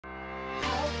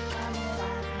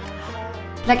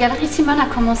La Galerie Simone a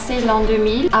commencé l'an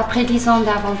 2000. Après 10 ans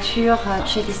d'aventure,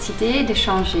 j'ai décidé de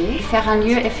changer, faire un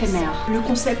lieu éphémère. Le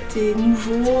concept est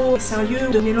nouveau, c'est un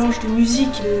lieu de mélange de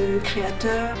musique, de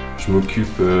créateurs. Je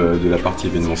m'occupe de la partie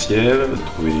événementielle, de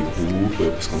trouver les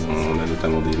groupes, parce qu'on a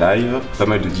notamment des lives, pas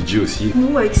mal de DJ aussi.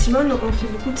 Nous, avec Simone, on fait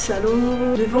beaucoup de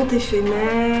salons, de vente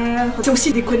éphémère. C'est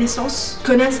aussi des connaissances,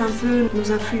 connaissent un peu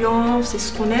nos influences et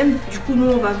ce qu'on aime. Du coup,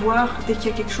 nous, on va voir dès qu'il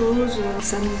y a quelque chose,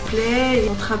 ça nous plaît. Et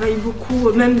on travaille beaucoup,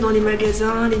 même dans les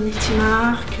magasins, les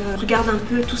multimarques. On regarde un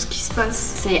peu tout ce qui se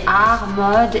passe. C'est art,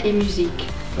 mode et musique.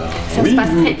 Ben, Ça se passe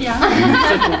très bien.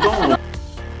 Très content.